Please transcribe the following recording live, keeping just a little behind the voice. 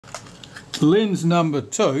Lens number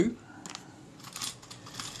 2.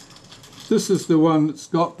 This is the one that's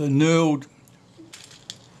got the knurled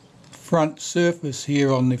front surface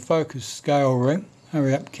here on the focus scale ring.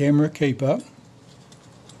 Hurry up camera, keep up.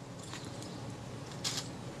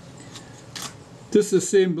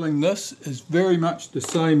 Disassembling this is very much the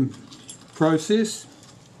same process.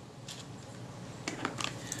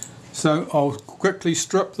 So I'll quickly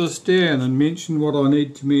strip this down and mention what I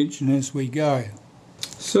need to mention as we go.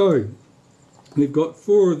 So we've got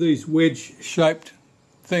 4 of these wedge shaped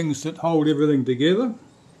things that hold everything together.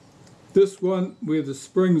 This one where the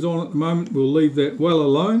spring's on at the moment, we'll leave that well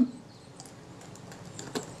alone,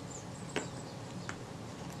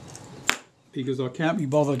 because I can't be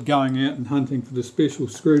bothered going out and hunting for the special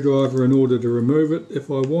screwdriver in order to remove it if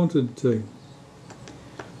I wanted to.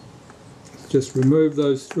 Just remove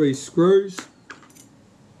those 3 screws.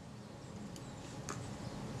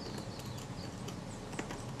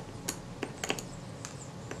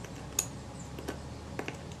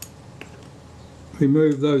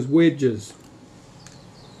 Remove those wedges.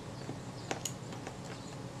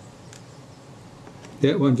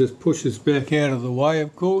 That one just pushes back out of the way,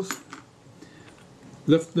 of course.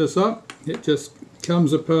 Lift this up, it just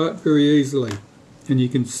comes apart very easily. And you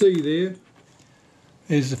can see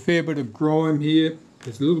there's a fair bit of grime here,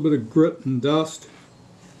 there's a little bit of grit and dust.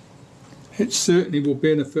 It certainly will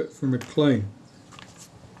benefit from a clean.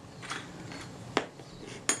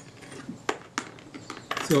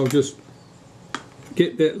 So I'll just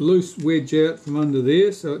get that loose wedge out from under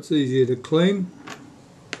there so it's easier to clean,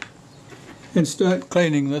 and start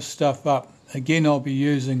cleaning this stuff up. Again, I'll be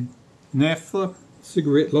using naphtha,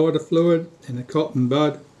 cigarette lighter fluid and a cotton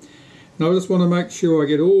bud, and I just want to make sure I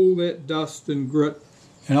get all that dust and grit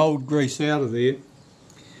and old grease out of there.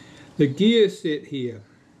 The gear set here,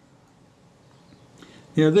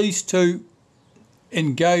 now these two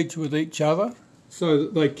engage with each other so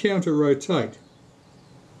that they counter rotate.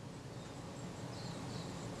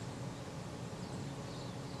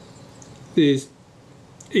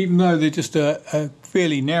 Even though they're just a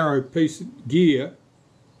fairly narrow piece of gear,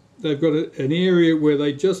 they've got an area where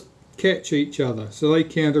they just catch each other, so they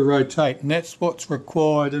counter rotate, and that's what's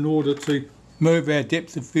required in order to move our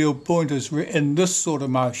depth of field pointers in this sort of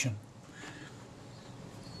motion.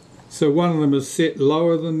 So one of them is set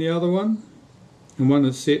lower than the other one, and one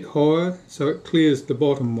is set higher, so it clears the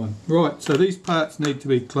bottom one. Right, so these parts need to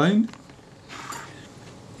be cleaned.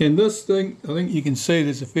 And this thing, I think you can see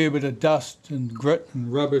there's a fair bit of dust and grit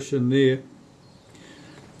and rubbish in there.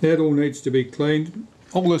 That all needs to be cleaned.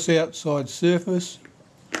 All this outside surface,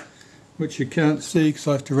 which you can't see because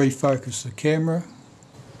I have to refocus the camera.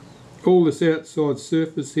 All this outside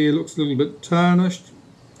surface here looks a little bit tarnished.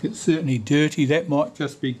 It's certainly dirty. That might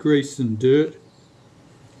just be grease and dirt.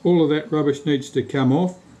 All of that rubbish needs to come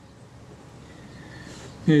off.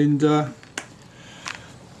 And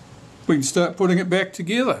we can start putting it back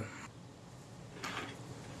together.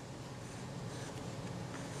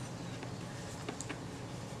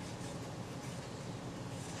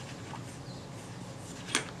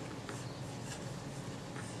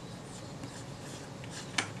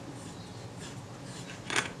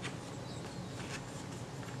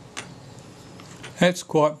 That's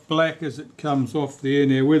quite black as it comes off there.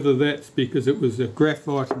 Now whether that's because it was a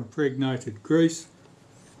graphite impregnated grease,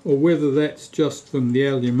 or whether that's just from the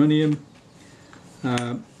aluminium,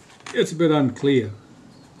 it's a bit unclear.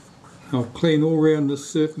 I'll clean all around this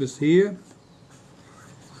surface here.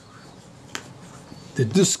 The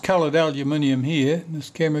discoloured aluminium here, this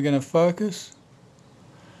camera going to focus?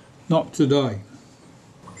 Not today.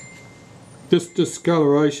 This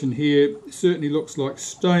discoloration here certainly looks like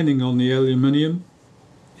staining on the aluminium.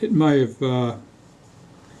 It may have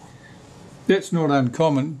that's not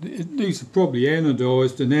uncommon. These are probably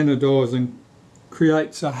anodised, and anodising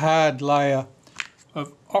creates a hard layer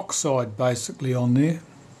of oxide basically on there.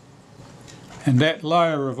 And that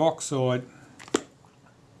layer of oxide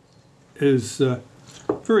is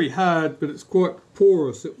very hard, but it's quite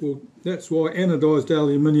porous. That's why anodised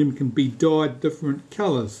aluminium can be dyed different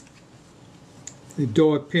colours. The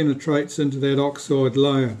dye penetrates into that oxide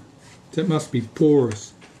layer. So it must be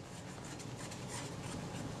porous.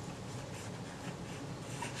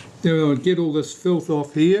 Then I'll get all this filth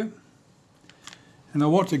off here, and I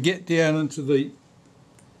want to get down into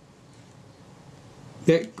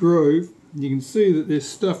that groove. You can see that there's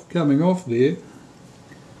stuff coming off there.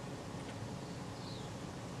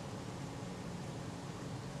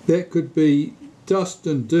 That could be dust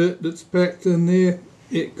and dirt that's packed in there.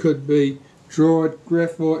 It could be dried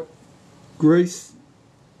graphite grease.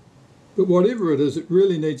 But whatever it is, it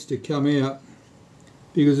really needs to come out,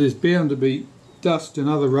 because there's bound to be dust and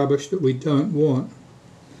other rubbish that we don't want.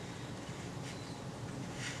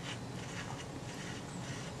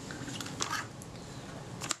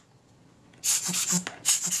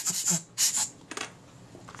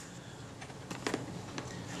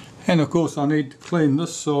 And of course I need to clean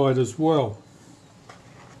this side as well.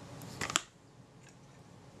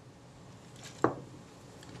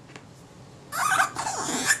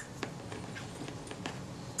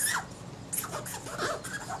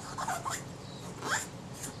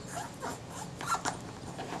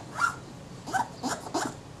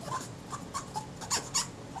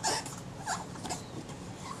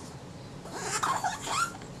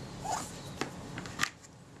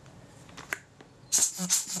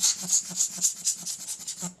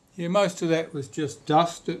 Yeah, most of that was just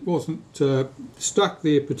dust. It wasn't stuck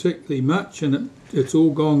there particularly much, and it's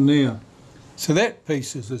all gone now. So that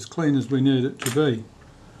piece is as clean as we need it to be.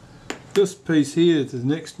 This piece here is the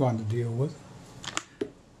next one to deal with.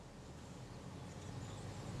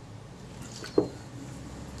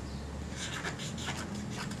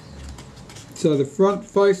 So the front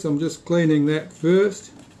face, I'm just cleaning that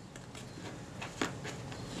first.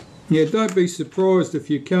 Yeah, don't be surprised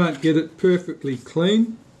if you can't get it perfectly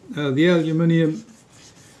clean. The aluminium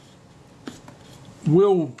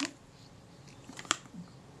will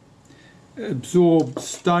absorb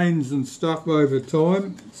stains and stuff over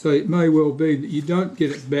time, so it may well be that you don't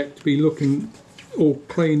get it back to be looking all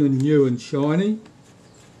clean and new and shiny.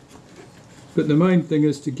 But the main thing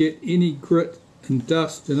is to get any grit and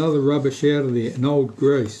dust and other rubbish out of there and old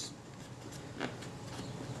grease.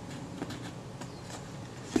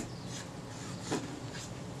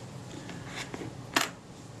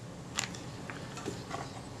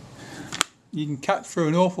 You can cut through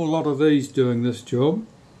an awful lot of these doing this job.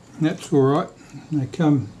 That's alright. They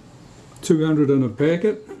come 200 in a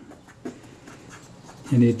packet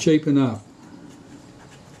and they're cheap enough.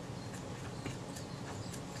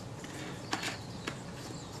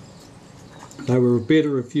 They were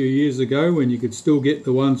better a few years ago when you could still get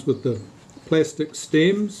the ones with the plastic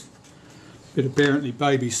stems, but apparently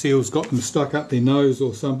baby seals got them stuck up their nose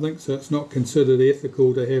or something, so it's not considered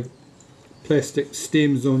ethical to have plastic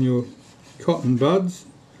stems on your cotton buds.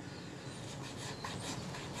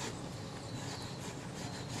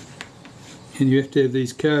 And you have to have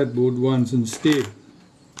these cardboard ones instead.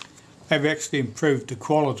 They've actually improved the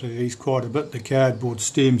quality of these quite a bit. The cardboard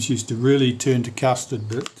stems used to really turn to custard,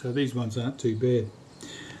 but these ones aren't too bad.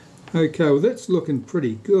 Okay, well that's looking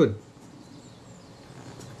pretty good.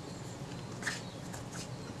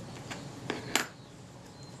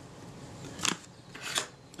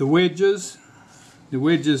 The wedges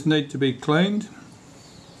need to be cleaned.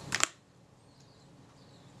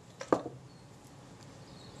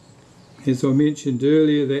 As I mentioned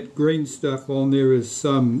earlier, that green stuff on there is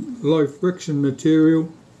some low friction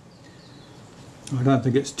material. I don't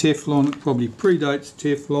think it's Teflon, it probably predates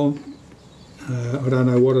Teflon. I don't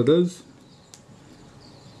know what it is.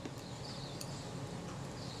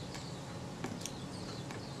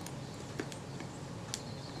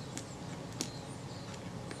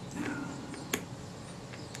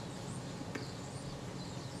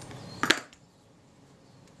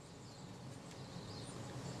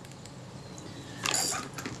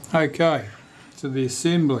 Okay, to the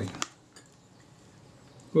assembly.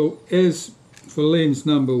 Well, as for lens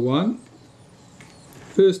number 1,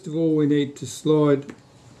 first of all we need to slide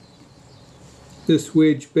this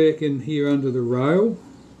wedge back in here under the rail,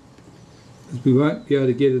 because we won't be able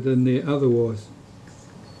to get it in there otherwise.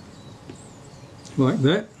 Like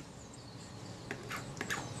that.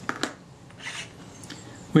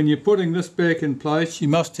 When you're putting this back in place, you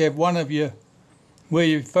must have one of your, where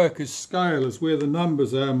your focus scale is, where the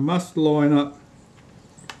numbers are, must line up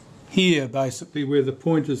here, basically where the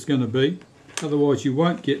pointer's going to be, otherwise you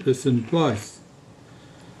won't get this in place.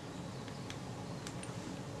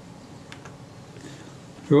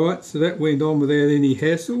 Right, so that went on without any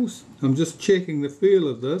hassles. I'm just checking the feel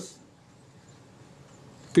of this.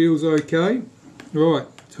 Feels okay. Right,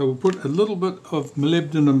 so we'll put a little bit of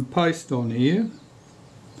molybdenum paste on here.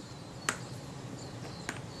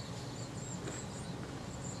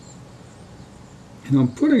 And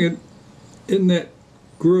I'm putting it in that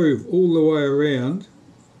groove all the way around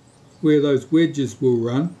where those wedges will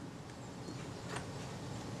run.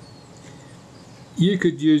 You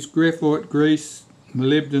could use graphite grease,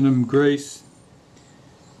 molybdenum grease,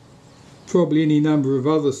 probably any number of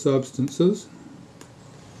other substances.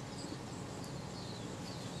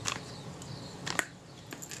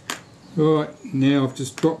 Right, now I've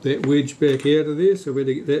just dropped that wedge back out of there, so we're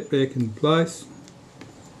going to get that back in place.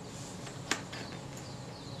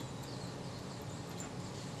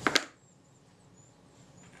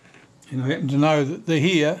 and I happen to know that the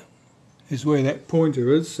here is where that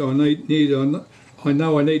pointer is, so I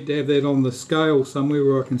know I need to have that on the scale somewhere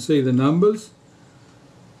where I can see the numbers.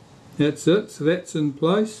 That's it, so that's in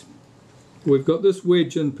place. We've got this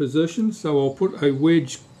wedge in position, so I'll put a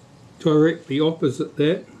wedge directly opposite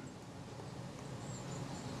that.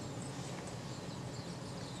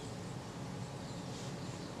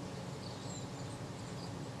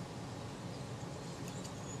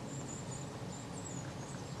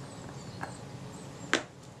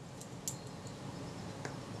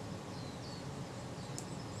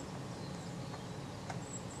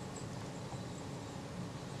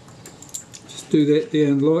 Do that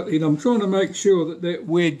down lightly, and I'm trying to make sure that that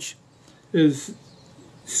wedge is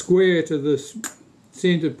square to this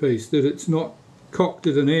centrepiece, that it's not cocked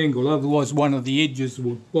at an angle, otherwise one of the edges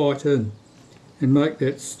will bite in and make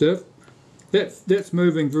that stiff. That's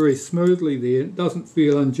moving very smoothly there. It doesn't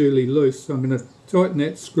feel unduly loose, so I'm going to tighten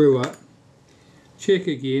that screw up, check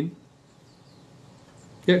again.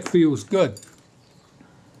 That feels good.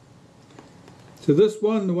 So this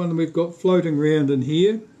one, the one that we've got floating around in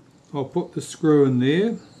here, I'll put the screw in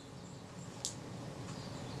there.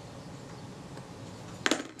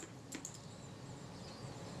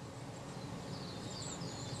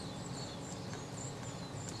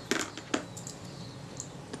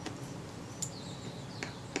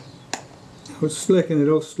 I'll slacken it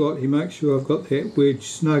off slightly, make sure I've got that wedge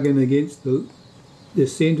snug in against the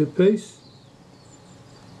centrepiece.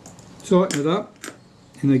 Tighten it up,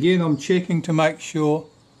 and again I'm checking to make sure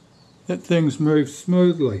that things move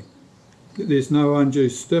smoothly, that there's no undue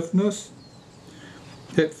stiffness.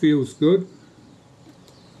 That feels good.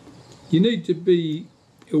 You need to be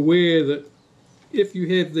aware that if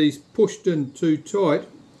you have these pushed in too tight,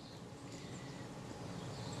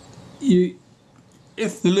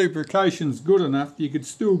 if the lubrication's good enough, you could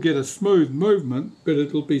still get a smooth movement, but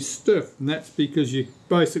it'll be stiff, and that's because you're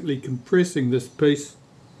basically compressing this piece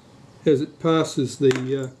as it passes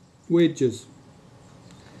the wedges.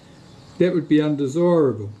 That would be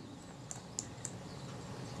undesirable.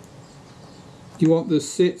 You want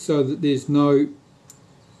this set so that there's no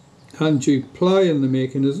undue play in the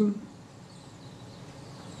mechanism.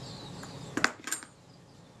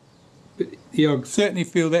 But yeah, I certainly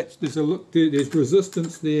feel that there's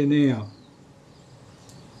resistance there now.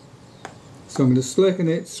 So I'm going to slacken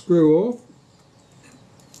that screw off,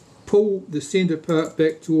 pull the centre part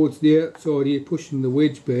back towards the outside here, pushing the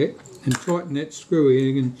wedge back, and tighten that screw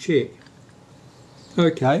in and check.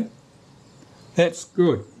 Okay, that's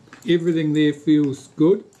good. Everything there feels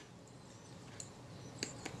good.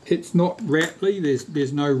 It's not rattly,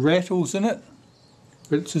 there's no rattles in it,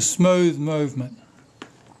 but it's a smooth movement.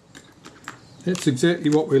 That's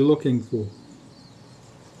exactly what we're looking for.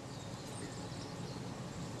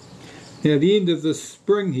 Now the end of the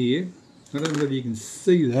spring here, I don't know if you can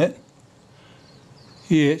see that.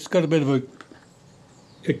 Yeah, it's got a bit of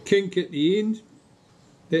a kink at the end.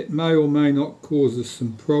 That may or may not cause us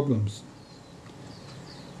some problems.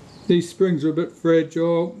 These springs are a bit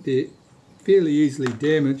fragile, they're fairly easily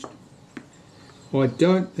damaged. I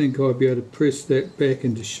don't think I'll be able to press that back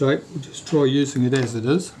into shape. We'll just try using it as it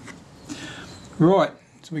is. Right,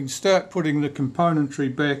 so we can start putting the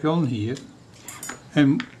componentry back on here,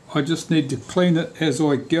 and I just need to clean it as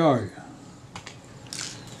I go.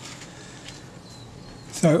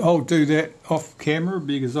 So I'll do that off camera,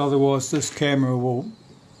 because otherwise this camera will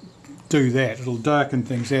do that. It'll darken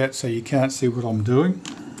things out so you can't see what I'm doing.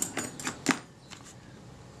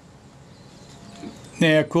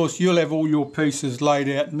 Now of course you'll have all your pieces laid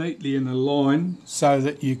out neatly in a line so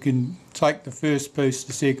that you can take the first piece,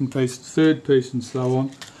 the second piece, the third piece and so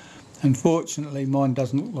on. Unfortunately mine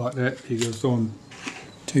doesn't look like that because I'm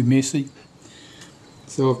too messy.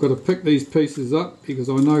 So I've got to pick these pieces up because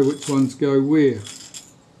I know which ones go where.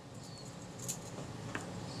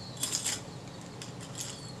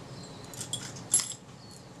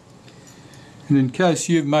 And in case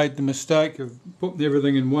you've made the mistake of putting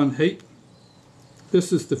everything in one heap,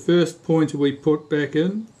 this is the first pointer we put back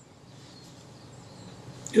in.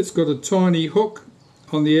 It's got a tiny hook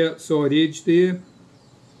on the outside edge there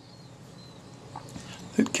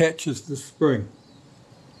that catches the spring.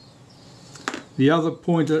 The other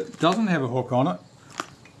pointer doesn't have a hook on it.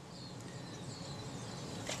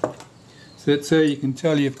 So that's how you can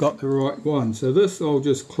tell you've got the right one. So this I'll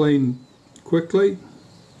just clean quickly.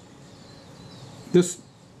 This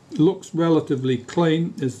looks relatively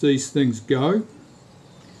clean as these things go.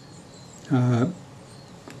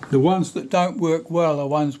 The ones that don't work well are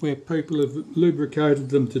ones where people have lubricated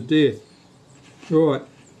them to death. Right,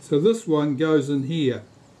 so this one goes in here.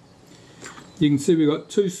 You can see we've got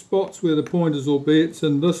two spots where the pointers will be. It's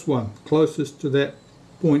in this one, closest to that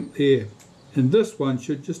point there. And this one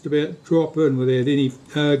should just about drop in without any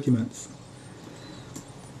arguments.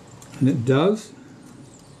 And it does.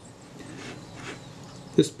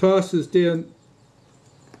 This passes down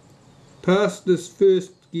past this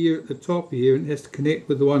first gear at the top here and has to connect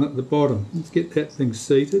with the one at the bottom. Let's get that thing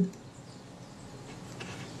seated.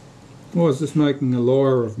 Why is this making a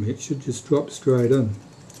liar of me? It should just drop straight in.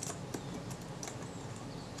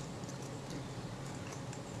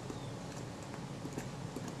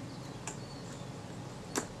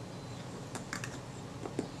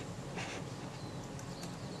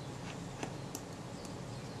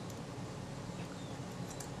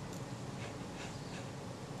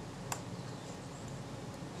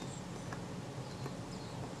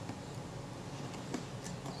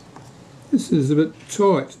 This is a bit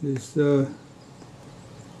tight.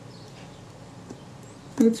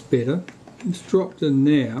 That's better. It's dropped in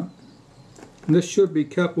now. And this should be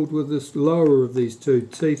coupled with this lower of these two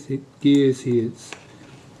teeth gears here.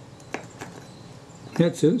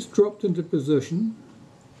 That's it. It's dropped into position.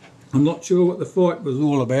 I'm not sure what the fight was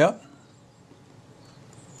all about.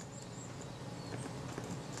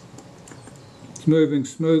 It's moving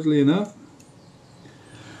smoothly enough.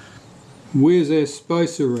 Where's our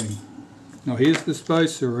spacer ring? Now here's the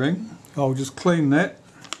spacer ring. I'll just clean that.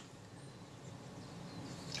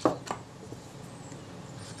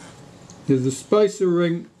 Now the spacer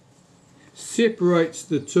ring separates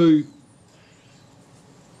the two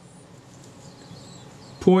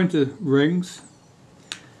pointer rings,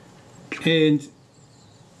 and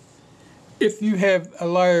if you have a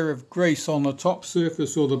layer of grease on the top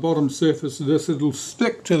surface or the bottom surface of this, it'll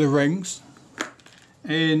stick to the rings,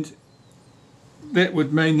 and that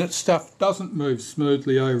would mean that stuff doesn't move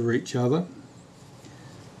smoothly over each other.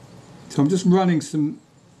 So I'm just running some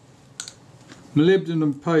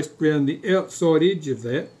molybdenum paste around the outside edge of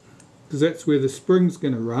that, because that's where the spring's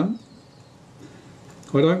going to run.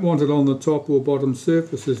 I don't want it on the top or bottom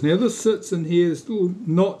surfaces. Now this sits in here, there's a little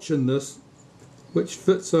notch in this which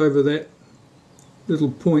fits over that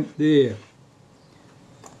little point there.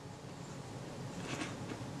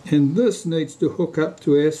 And this needs to hook up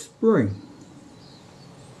to our spring.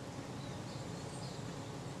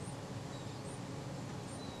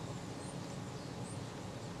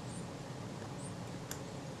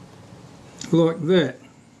 Like that.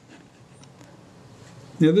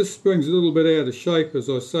 Now this spring's a little bit out of shape, as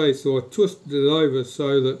I say, so I twisted it over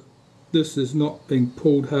so that this is not being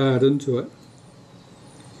pulled hard into it,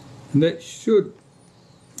 and that should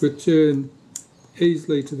return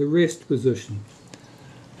easily to the rest position.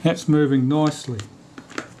 That's moving nicely.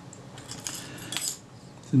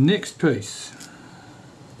 The next piece.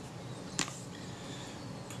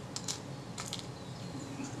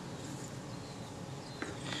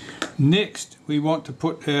 Next, we want to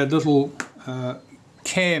put our little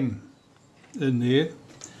cam in there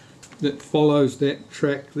that follows that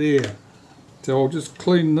track there. So I'll just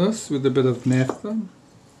clean this with a bit of naphtha.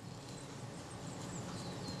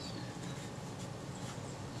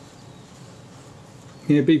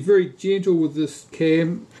 Now be very gentle with this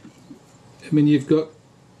cam. I mean, you've got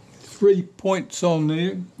 3 points on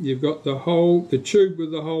there. You've got the hole, the tube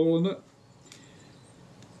with the hole in it.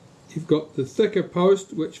 You've got the thicker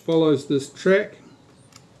post which follows this track,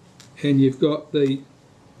 and you've got the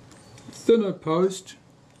thinner post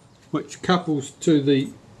which couples to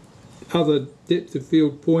the other depth of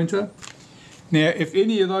field pointer. Now if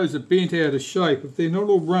any of those are bent out of shape, if they're not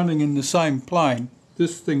all running in the same plane,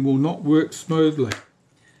 this thing will not work smoothly.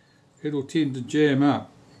 It'll tend to jam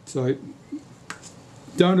up. So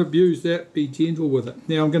don't abuse that, be gentle with it.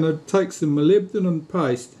 Now I'm going to take some molybdenum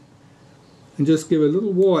paste and just give a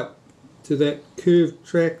little wipe to that curved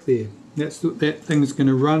track there. That's what that thing's going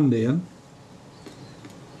to run down,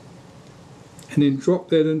 and then drop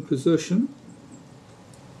that in position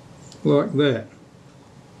like that.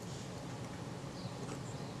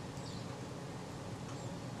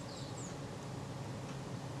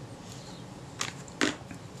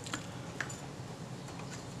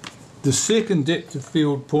 The second depth of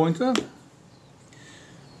field pointer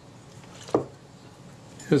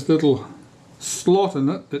has a little slot in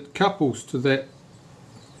it that couples to that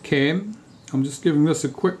cam. I'm just giving this a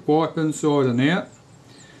quick wipe inside and out,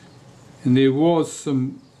 and there was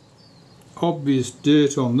some obvious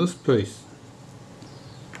dirt on this piece.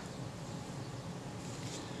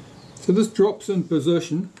 So this drops in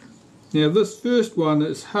position. Now this first one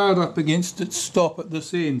is hard up against its stop at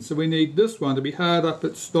this end, so we need this one to be hard up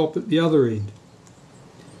its stop at the other end.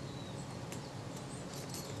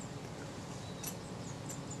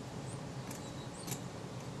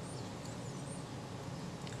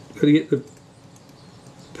 got to get the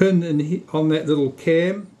pin in on that little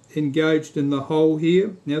cam engaged in the hole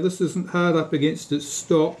here. Now this isn't hard up against its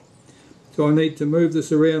stop, so I need to move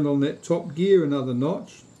this around on that top gear another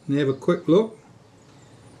notch and have a quick look.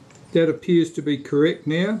 That appears to be correct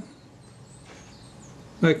now.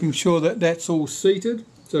 Making sure that that's all seated.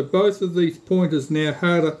 So both of these pointers now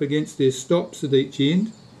hard up against their stops at each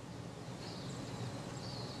end,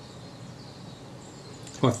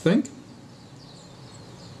 I think.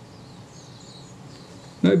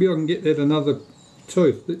 Maybe I can get that another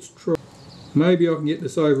tooth. Let's try. Maybe I can get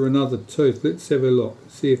this over another tooth. Let's have a look,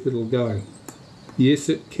 see if it'll go. Yes,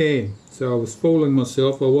 it can. So I was fooling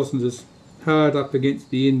myself. I wasn't as hard up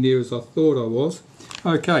against the end there as I thought I was.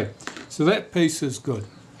 Okay, so that piece is good.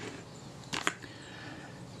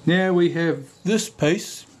 Now we have this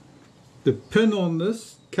piece. The pin on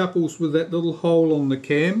this couples with that little hole on the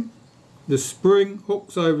cam. The spring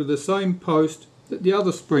hooks over the same post that the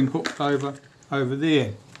other spring hooked over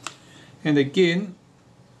there. And again,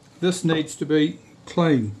 this needs to be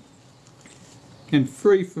clean and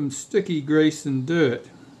free from sticky grease and dirt.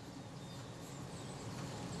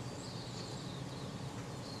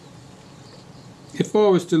 If I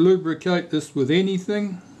was to lubricate this with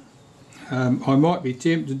anything, I might be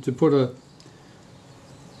tempted to put a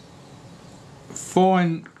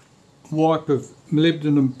fine wipe of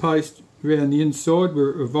molybdenum paste around the inside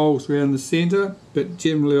where it revolves around the centre, but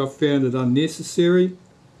generally I've found it unnecessary.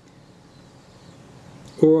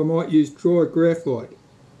 Or I might use dry graphite.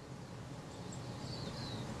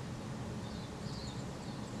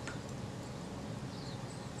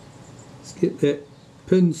 Let's get that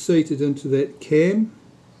pin seated into that cam.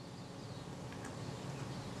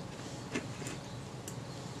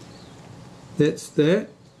 That's that.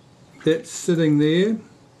 That's sitting there.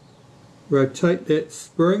 Rotate that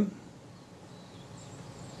spring.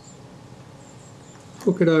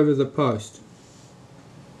 Hook it over the post.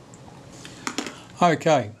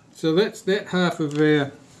 Okay, so that's that half of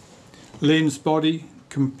our lens body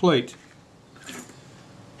complete.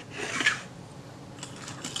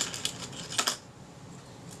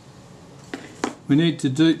 We need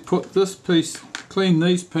to put this piece, clean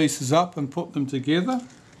these pieces up and put them together.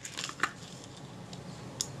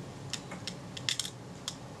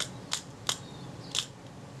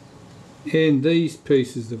 And these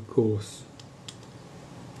pieces, of course.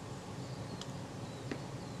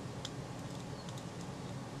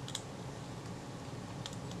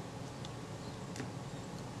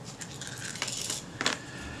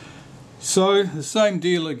 So the same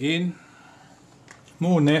deal again,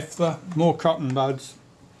 more naphtha, more cotton buds.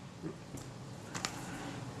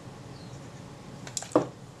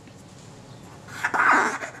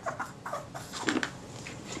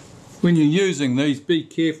 When you're using these, be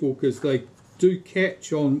careful because they do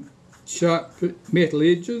catch on sharp metal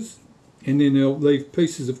edges, and then they'll leave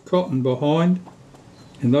pieces of cotton behind,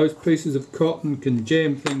 and those pieces of cotton can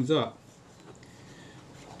jam things up.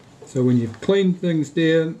 So when you've cleaned things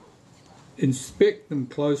down, inspect them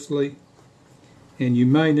closely, and you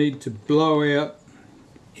may need to blow out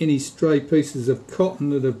any stray pieces of cotton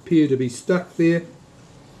that appear to be stuck there.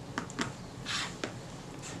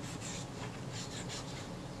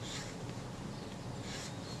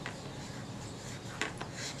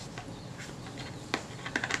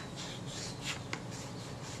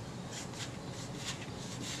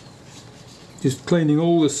 Just cleaning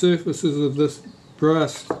all the surfaces of this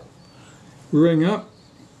brass ring up.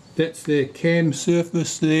 That's their cam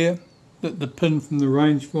surface there that the pin from the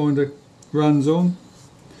rangefinder runs on.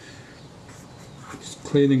 Just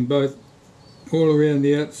cleaning both all around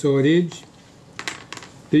the outside edge.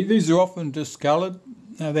 These are often discoloured.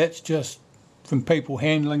 Now that's just from people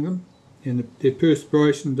handling them, and their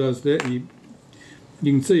perspiration does that. You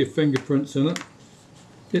can see your fingerprints in it.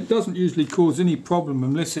 It doesn't usually cause any problem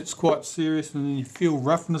unless it's quite serious and then you feel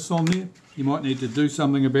roughness on there. You might need to do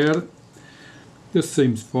something about it. This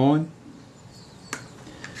seems fine.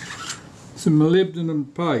 Some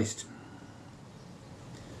molybdenum paste.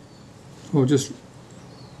 I'll just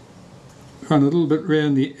run a little bit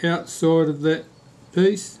around the outside of that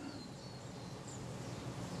piece.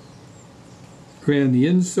 Around the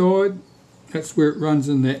inside. That's where it runs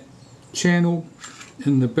in that channel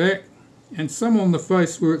in the back. And some on the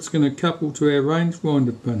face where it's going to couple to our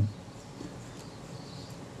rangefinder pin.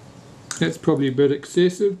 That's probably a bit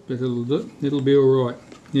excessive, but it'll be alright.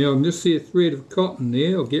 Now I can just see a thread of cotton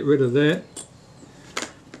there. I'll get rid of that.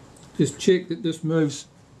 Just check that this moves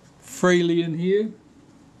freely in here.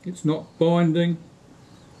 It's not binding,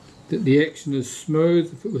 that the action is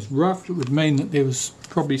smooth. If it was rough, it would mean that there was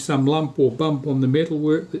probably some lump or bump on the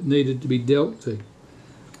metalwork that needed to be dealt to.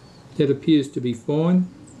 That appears to be fine.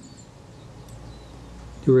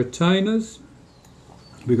 The retainers,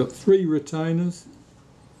 we've got 3 retainers.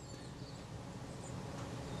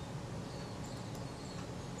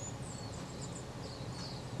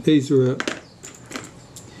 These are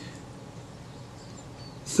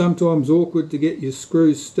sometimes awkward to get your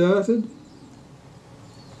screws started.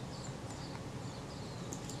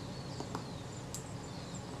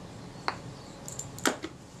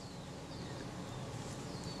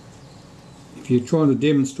 If you're trying to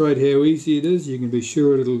demonstrate how easy it is, you can be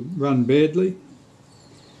sure it'll run badly.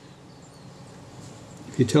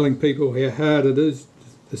 If you're telling people how hard it is,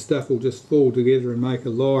 the stuff will just fall together and make a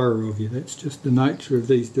liar of you. That's just the nature of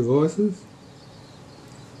these devices.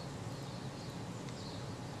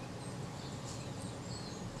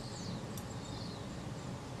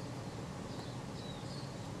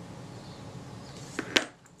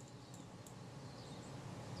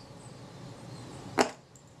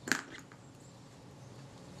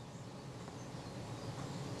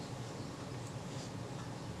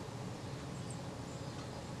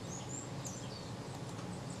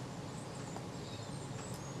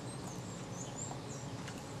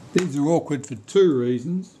 These are awkward for 2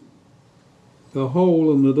 reasons. The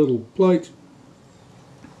hole in the little plate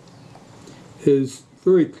is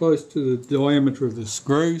very close to the diameter of the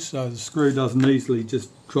screw, so the screw doesn't easily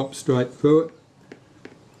just drop straight through it.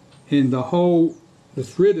 And the hole, the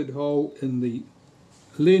threaded hole in the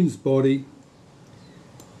lens body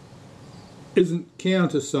isn't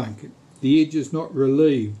countersunk. The edge is not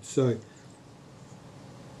relieved, so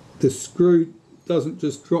the screw doesn't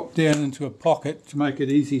just drop down into a pocket to make it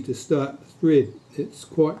easy to start the thread. It's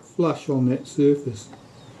quite flush on that surface,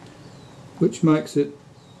 which makes it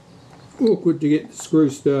awkward to get the screw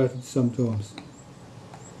started sometimes.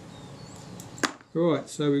 Right,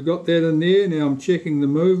 so we've got that in there. Now I'm checking the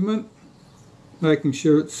movement, making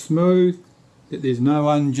sure it's smooth, that there's no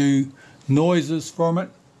undue noises from it.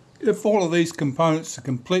 If all of these components are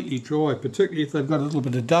completely dry, particularly if they've got a little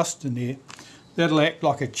bit of dust in there, that'll act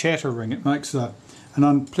like a chattering. It makes an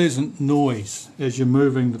unpleasant noise as you're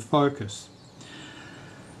moving the focus.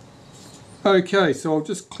 Okay, so I'll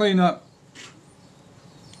just clean up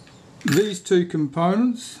these 2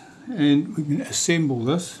 components and we can assemble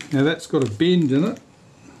this. Now that's got a bend in it.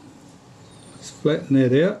 Let's flatten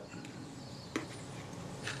that out.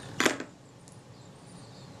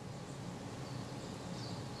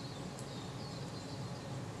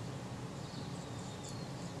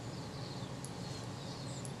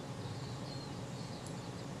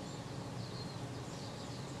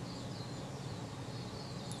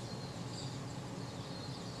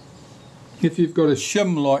 If you've got a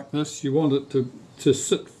shim like this, you want it to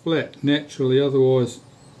sit flat naturally, otherwise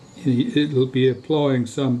it'll be applying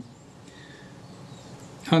some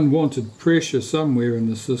unwanted pressure somewhere in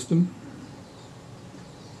the system.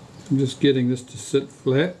 I'm just getting this to sit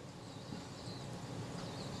flat.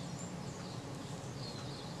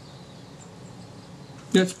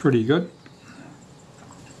 That's pretty good.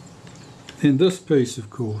 And this piece, of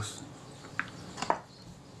course,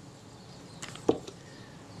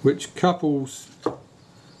 which couples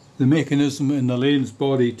the mechanism in the lens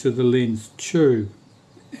body to the lens tube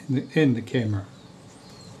and the camera.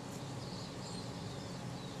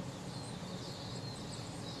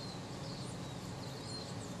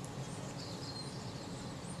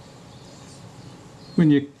 When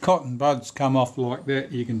your cotton buds come off like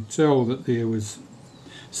that, you can tell that there was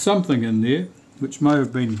something in there, which may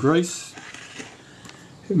have been grease,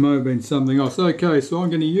 it may have been something else. Okay, so I'm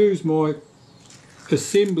going to use my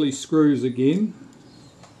assembly screws again.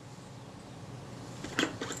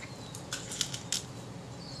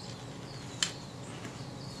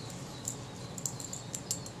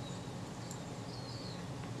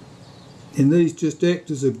 And these just act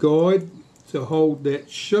as a guide to hold that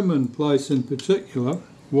shim in place in particular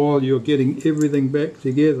while you're getting everything back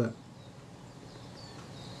together.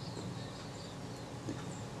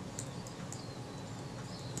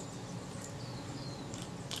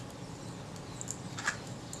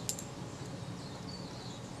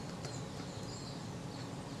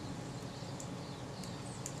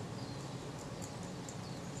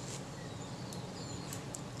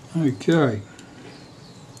 Okay,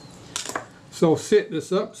 so I'll set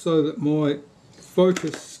this up so that my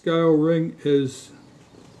focus scale ring is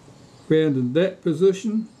round in that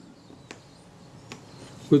position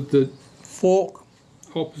with the fork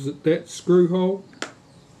opposite that screw hole.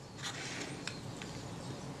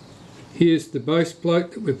 Here's the base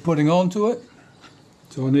plate that we're putting onto it,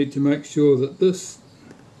 so I need to make sure that this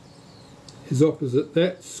is opposite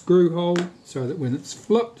that screw hole so that when it's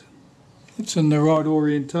flipped it's in the right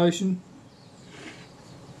orientation.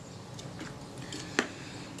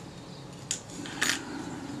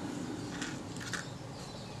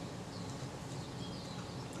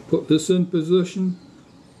 Put this in position.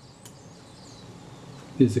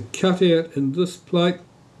 There's a cutout in this plate.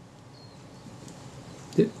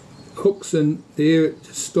 It hooks in there, it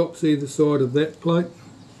just stops either side of that plate.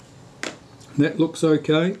 That looks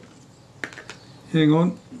okay. Hang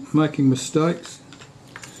on, making mistakes.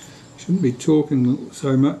 Shouldn't be talking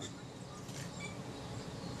so much.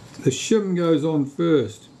 The shim goes on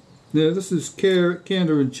first. Now this is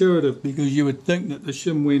counterintuitive because you would think that the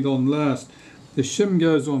shim went on last. The shim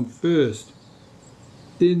goes on first,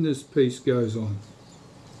 then this piece goes on.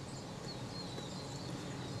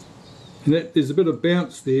 And there's a bit of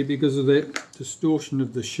bounce there because of that distortion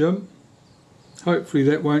of the shim. Hopefully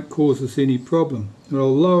that won't cause us any problem. And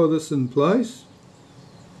I'll lower this in place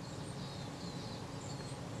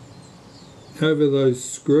over those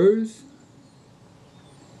screws.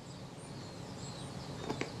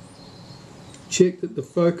 Check that the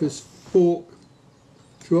focus fork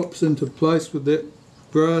drops into place with that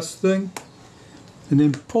brass thing, and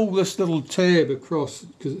then pull this little tab across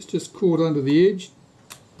because it's just caught under the edge.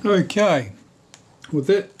 Okay, with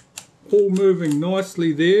that all moving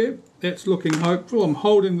nicely there, that's looking hopeful. I'm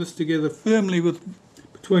holding this together firmly with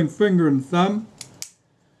between finger and thumb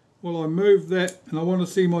while I move that, and I want to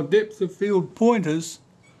see my depth of field pointers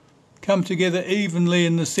come together evenly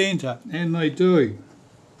in the centre, and they do.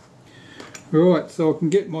 Right, so I can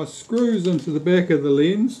get my screws into the back of the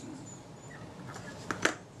lens.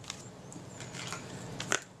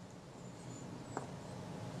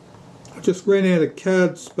 I just ran out of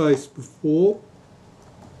card space before,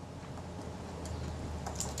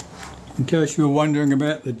 in case you were wondering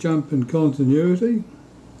about the jump in continuity.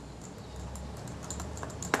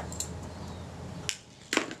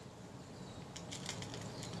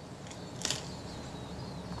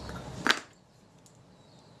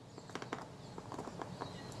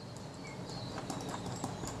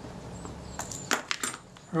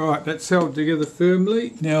 Right, that's held together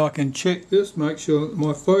firmly. Now I can check this, make sure that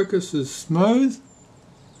my focus is smooth,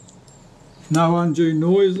 no undue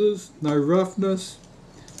noises, no roughness.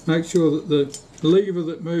 Make sure that the lever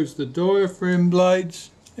that moves the diaphragm blades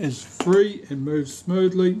is free and moves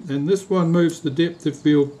smoothly, and this one moves the depth of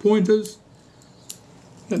field pointers.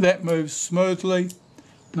 That moves smoothly,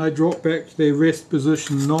 and they drop back to their rest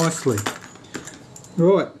position nicely.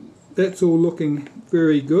 Right, that's all looking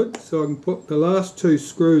very good, so I can put the last two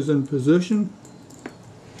screws in position.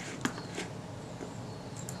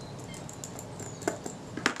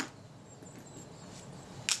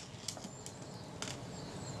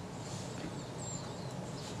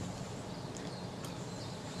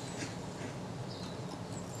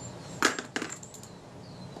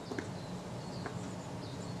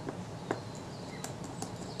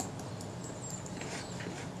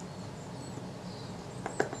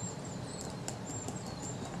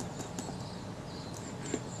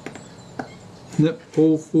 Snip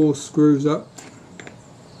all four screws up.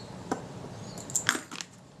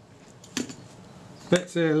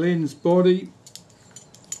 That's our lens body,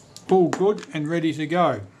 all good and ready to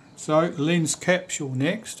go. So lens capsule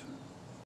next.